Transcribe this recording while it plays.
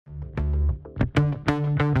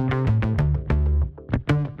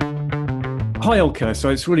Hi, Ilka. So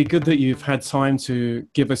it's really good that you've had time to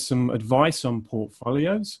give us some advice on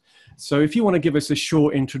portfolios. So if you want to give us a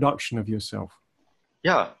short introduction of yourself.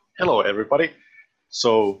 Yeah, hello everybody.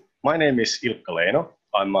 So my name is Ilkka Leino.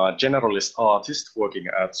 I'm a generalist artist working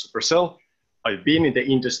at Supercell. I've been in the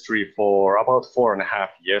industry for about 4.5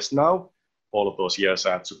 years now. All of those years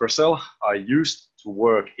at Supercell. I used to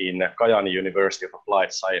work in Kajaani University of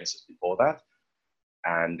Applied Sciences before that,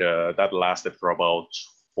 and that lasted for about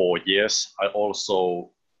 4 years. I also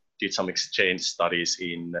did some exchange studies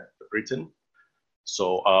in Britain.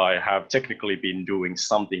 So I have technically been doing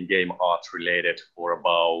something game art related for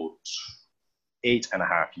about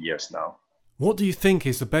 8.5 years now. What do you think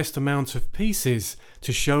is the best amount of pieces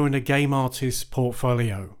to show in a game artist's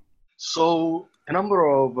portfolio? So the number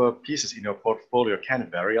of pieces in your portfolio can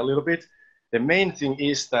vary a little bit. The main thing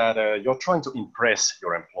is that you're trying to impress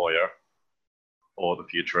your employer or the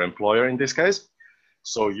future employer in this case.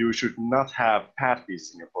 So you should not have bad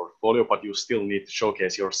pieces in your portfolio, but you still need to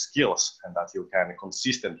showcase your skills and that you can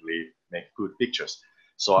consistently make good pictures.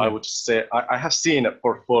 So I would say I have seen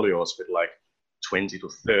portfolios with like 20 to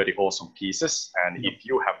 30 awesome pieces. And if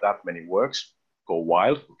you have that many works, go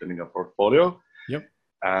wild with them in your portfolio. Yep.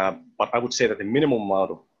 But I would say that the minimum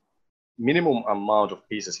amount of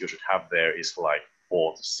pieces you should have there is like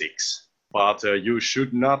 4 to 6. But you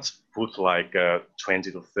should not put like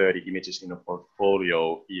 20 to 30 images in a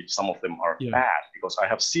portfolio if some of them are bad, because I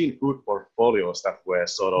have seen good portfolios that were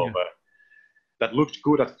sort of that looked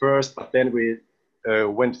good at first, but then we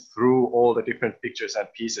went through all the different pictures and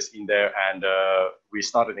pieces in there, and we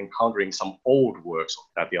started encountering some old works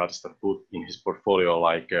that the artist had put in his portfolio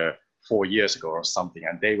like 4 years ago or something,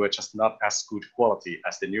 and they were just not as good quality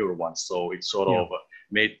as the newer ones. So it sort of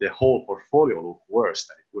made the whole portfolio look worse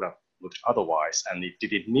than it would have looked otherwise, and it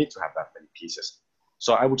didn't need to have that many pieces.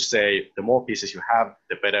 So I would say the more pieces you have,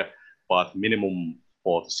 the better, but minimum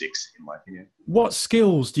 4 to 6 in my opinion. What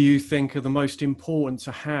skills do you think are the most important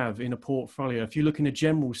to have in a portfolio, if you look in a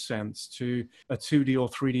general sense, to a 2D or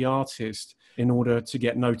 3D artist in order to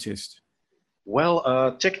get noticed? Well,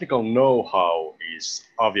 technical know-how is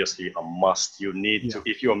obviously a must. You need to,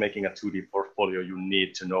 if you're making a 2D portfolio, you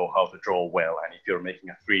need to know how to draw well. And if you're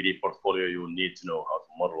making a 3D portfolio, you need to know how to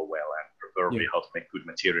model well and preferably how to make good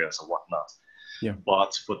materials and whatnot.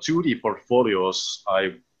 But for 2D portfolios,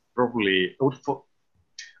 I probably would, or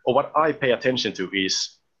what I pay attention to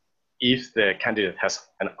is if the candidate has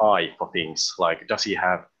an eye for things, like does he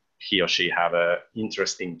or she have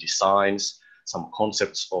interesting designs, some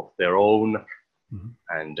concepts of their own,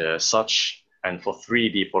 and such. And for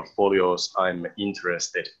 3D portfolios, I'm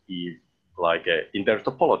interested in their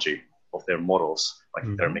topology of their models. Like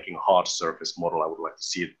if they're making a hard surface model, I would like to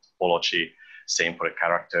see the topology. Same for the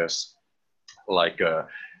characters. I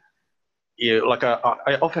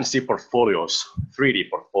often see portfolios, 3D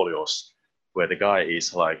portfolios, where the guy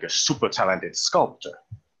is like a super talented sculptor.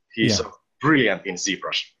 He's brilliant in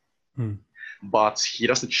ZBrush. But he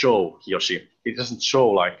doesn't show, he or she, it doesn't show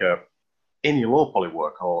like any low poly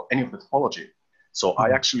work or any of the topology. So I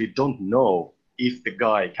actually don't know if the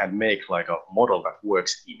guy can make like a model that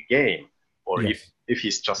works in game, or if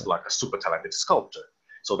he's just like a super talented sculptor.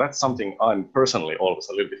 So that's something I'm personally always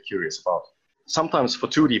a little bit curious about. Sometimes for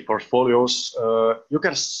 2D portfolios, you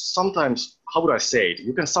can sometimes, how would I say it?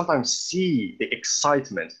 You can sometimes see the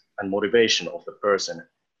excitement and motivation of the person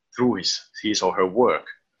through his or her work.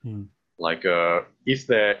 Like if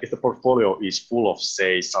the portfolio is full of,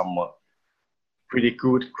 say, some pretty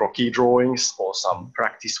good croquis drawings or some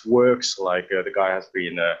practice works, like the guy has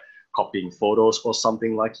been copying photos or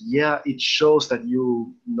something, like, it shows that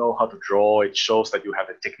you know how to draw, it shows that you have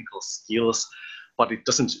the technical skills, but it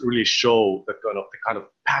doesn't really show the kind of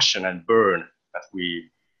passion and burn that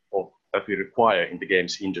we require in the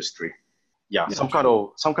games industry. Some kind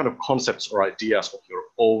of concepts or ideas of your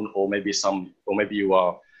own, or maybe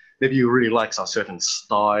you really like a certain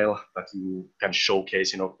style that you can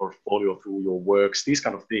showcase in your portfolio through your works. These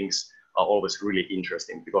kind of things are always really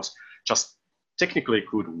interesting, because just technically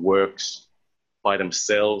good works by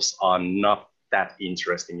themselves are not that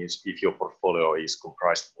interesting if your portfolio is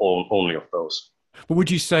comprised only of those. But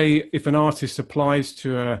would you say if an artist applies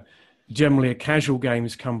to generally a casual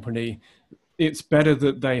games company, it's better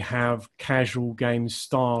that they have casual games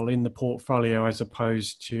style in the portfolio as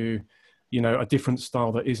opposed to, a different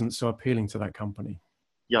style that isn't so appealing to that company?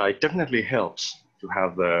 Yeah, it definitely helps to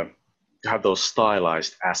have those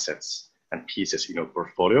stylized assets and pieces in your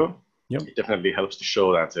portfolio. It definitely helps to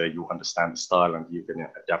show that you understand the style and you can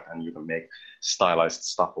adapt and you can make stylized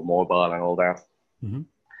stuff for mobile and all that.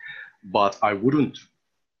 But I wouldn't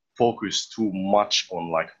focus too much on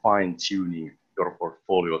like fine tuning your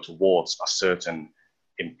portfolio towards a certain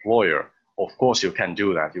employer, of course you can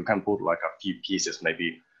do that. You can put like a few pieces,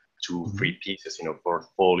 maybe 2-3 pieces in your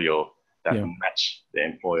portfolio that match the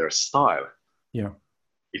employer's style. Yeah.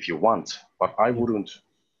 If you want, but I wouldn't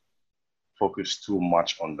focus too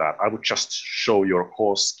much on that. I would just show your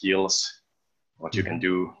core skills, what you can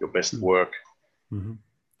do, your best work.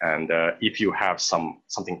 And if you have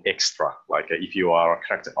something extra, like if you are a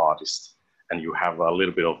character artist and you have a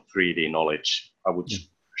little bit of 3D knowledge, I would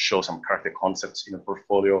show some character concepts in a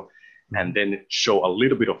portfolio and then show a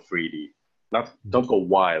little bit of 3D. Don't go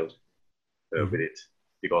wild with it,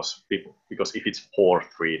 because if it's poor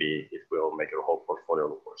 3D, it will make your whole portfolio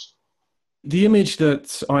look worse. The image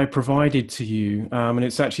that I provided to you, and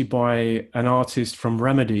it's actually by an artist from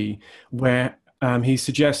Remedy, where he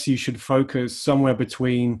suggests you should focus somewhere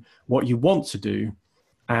between what you want to do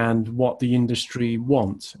and what the industry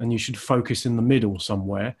wants, and you should focus in the middle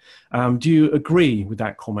somewhere. Do you agree with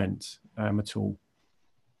that comment at all?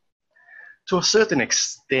 To a certain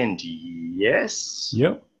extent, yes.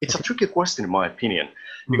 Yeah. It's a tricky question in my opinion,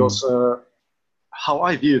 because how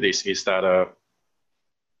I view this is that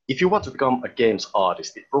if you want to become a games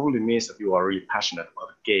artist, it probably means that you are really passionate about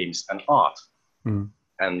games and art.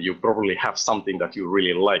 And you probably have something that you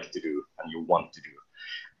really like to do and you want to do.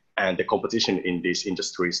 And the competition in these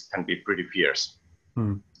industries can be pretty fierce.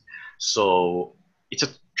 So it's a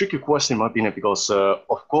tricky question in my opinion, because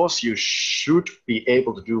of course you should be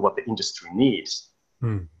able to do what the industry needs.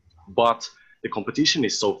 But the competition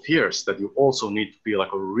is so fierce that you also need to be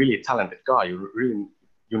like a really talented guy.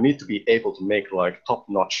 You need to be able to make like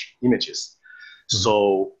top-notch images.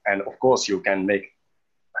 So, and of course you can make,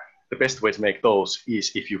 the best way to make those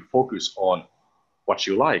is if you focus on what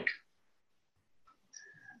you like.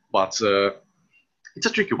 But it's a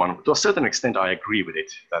tricky one. To a certain extent, I agree with it,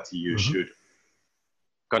 that you should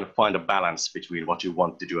kind of find a balance between what you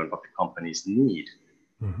want to do and what the companies need.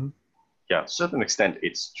 Yeah, to a certain extent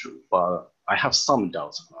it's true, but I have some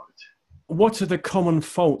doubts about it. What are the common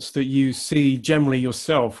faults that you see generally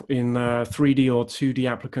yourself in 3D or 2D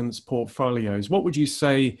applicants' portfolios? What would you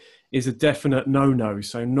say is a definite no-no,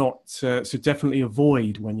 so definitely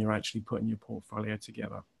avoid when you're actually putting your portfolio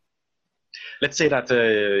together? Let's say that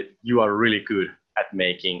you are really good at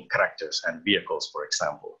making characters and vehicles, for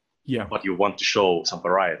example. Yeah. But you want to show some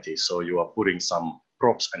variety, so you are putting some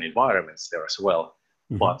props and environments there as well.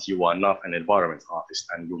 But you are not an environment artist,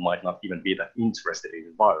 and you might not even be that interested in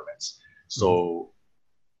environments. So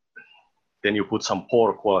then you put some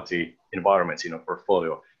poor quality environments in a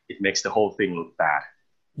portfolio. It makes the whole thing look bad.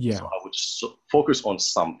 Yeah. So I would focus on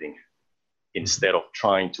something instead of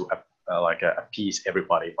trying to appease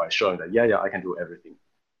everybody by showing that, yeah, I can do everything.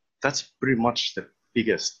 That's pretty much the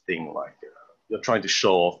biggest thing. Like you're trying to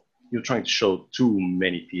show too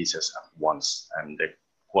many pieces at once, and the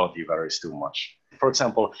quality varies too much. For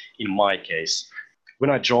example, in my case, when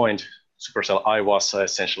I joined Supercell, I was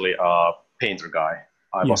essentially a painter guy.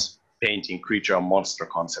 I was painting creature and monster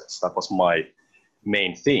concepts. That was my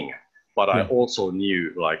main thing. But I also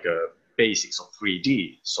knew like basics of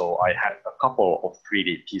 3D. So I had a couple of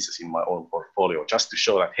 3D pieces in my own portfolio just to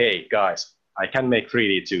show that, hey guys, I can make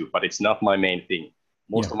 3D too, but it's not my main thing.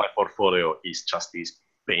 Most of my portfolio is just these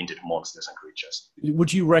painted monsters and creatures.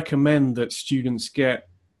 Would you recommend that students get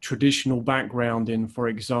traditional background in, for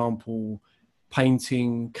example,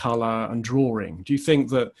 painting, color, and drawing? Do you think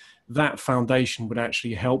that that foundation would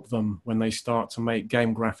actually help them when they start to make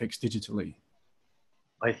game graphics digitally?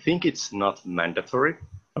 I think it's not mandatory,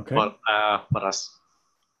 but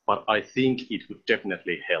I think it would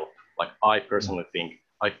definitely help. Like I personally think,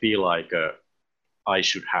 I feel like I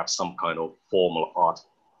should have some kind of formal art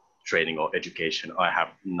training or education. I have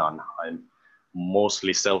none. I'm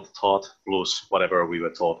mostly self-taught, plus whatever we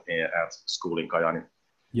were taught at school in Kajaani.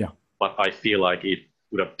 Yeah. But I feel like it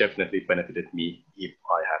would have definitely benefited me if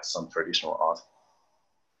I had some traditional art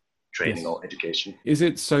training or education. Is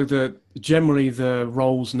it so that generally the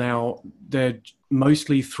roles now, they're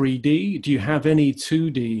mostly 3D? Do you have any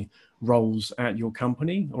 2D roles at your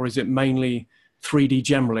company, or is it mainly 3D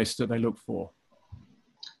generalists that they look for?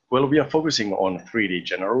 Well, we are focusing on 3D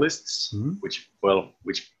generalists,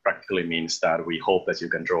 which practically means that we hope that you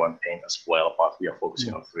can draw and paint as well, but we are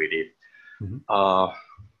focusing on 3D.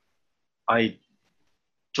 I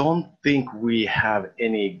don't think we have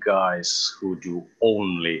any guys who do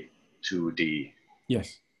only 2D.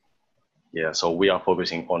 Yes. Yeah, so we are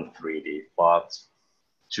focusing on 3D, but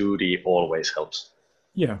 2D always helps.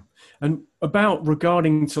 Yeah. And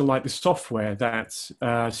regarding to like the software that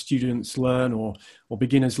students learn or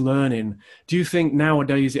beginners learn in, do you think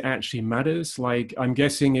nowadays it actually matters? Like I'm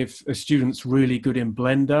guessing if a student's really good in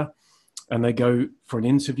Blender, and they go for an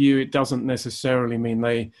interview, it doesn't necessarily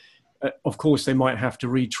mean of course, they might have to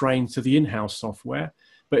retrain to the in-house software.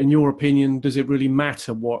 But in your opinion, does it really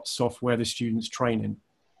matter what software the students train in?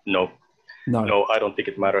 No, I don't think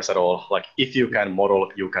it matters at all. Like, if you can model,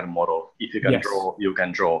 you can model. If you can draw, you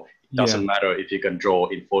can draw. It doesn't matter if you can draw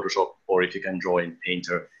in Photoshop or if you can draw in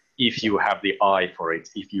Painter. If you have the eye for it,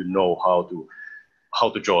 if you know how to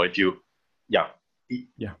draw, the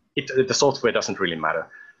software doesn't really matter.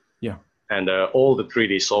 Yeah. And all the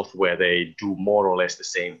 3D software, they do more or less the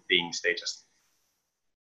same things. They just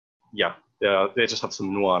have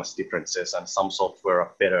some nuance differences, and some software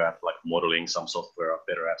are better at like modeling, some software are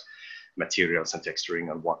better at materials and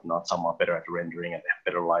texturing and whatnot, some are better at rendering and have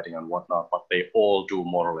better lighting and whatnot, but they all do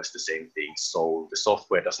more or less the same things. So the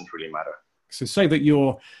software doesn't really matter. So say that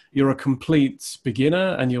you're a complete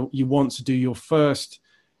beginner and you want to do your first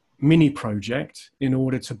mini project in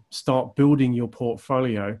order to start building your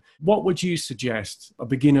portfolio. What would you suggest a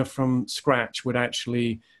beginner from scratch would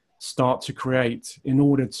actually start to create in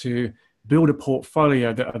order to build a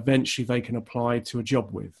portfolio that eventually they can apply to a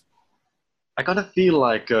job with? I kind of feel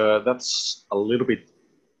like that's a little bit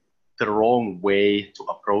the wrong way to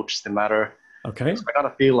approach the matter. Okay. I kind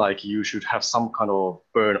of feel like you should have some kind of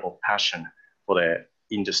burn or passion for the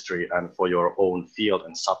industry and for your own field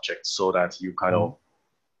and subject, so that you kind of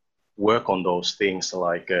work on those things,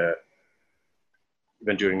 like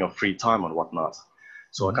even during your free time and whatnot.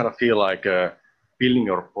 So I kind of feel like building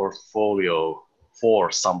your portfolio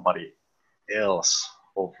for somebody else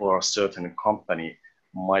or for a certain company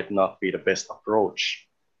might not be the best approach.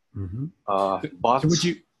 But so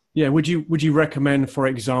would you recommend, for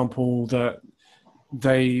example, that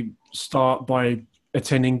they start by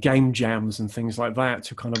attending game jams and things like that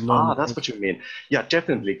to kind of learn? That's what you mean. Yeah,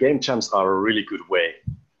 definitely. Game jams are a really good way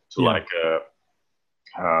to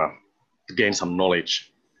to gain some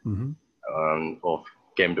knowledge of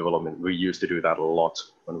game development. We used to do that a lot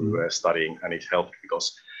when we were studying, and it helped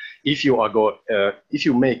because if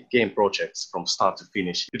you make game projects from start to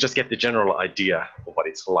finish, you just get the general idea of what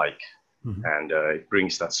it's like, and it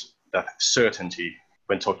brings that certainty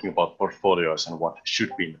when talking about portfolios and what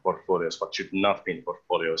should be in the portfolios, what should not be in the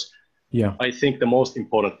portfolios. Yeah, I think the most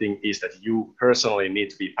important thing is that you personally need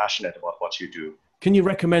to be passionate about what you do. Can you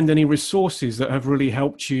recommend any resources that have really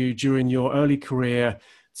helped you during your early career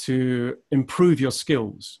to improve your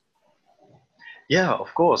skills? Yeah,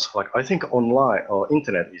 of course. Like, I think online or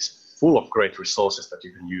internet is full of great resources that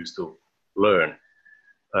you can use to learn.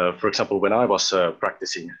 For example, when I was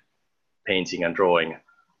practicing painting and drawing,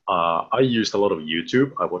 I used a lot of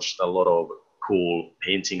YouTube. I watched a lot of cool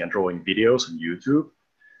painting and drawing videos on YouTube.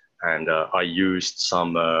 And I used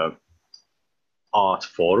some art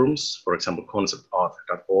forums, for example,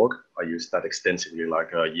 conceptart.org. I used that extensively,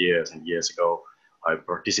 like years and years ago. I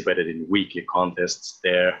participated in weekly contests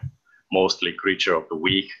there, mostly Creature of the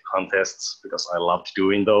Week contests, because I loved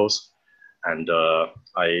doing those. And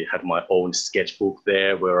I had my own sketchbook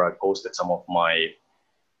there where I posted some of my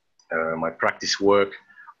practice work.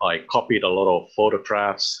 I copied a lot of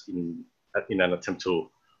photographs in an attempt to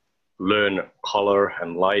learn color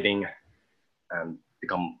and lighting and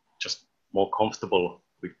become just more comfortable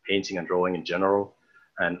with painting and drawing in general.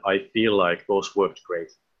 And I feel like those worked great.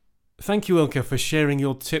 Thank you, Ilkka, for sharing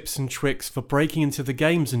your tips and tricks for breaking into the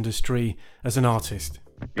games industry as an artist.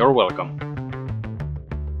 You're welcome.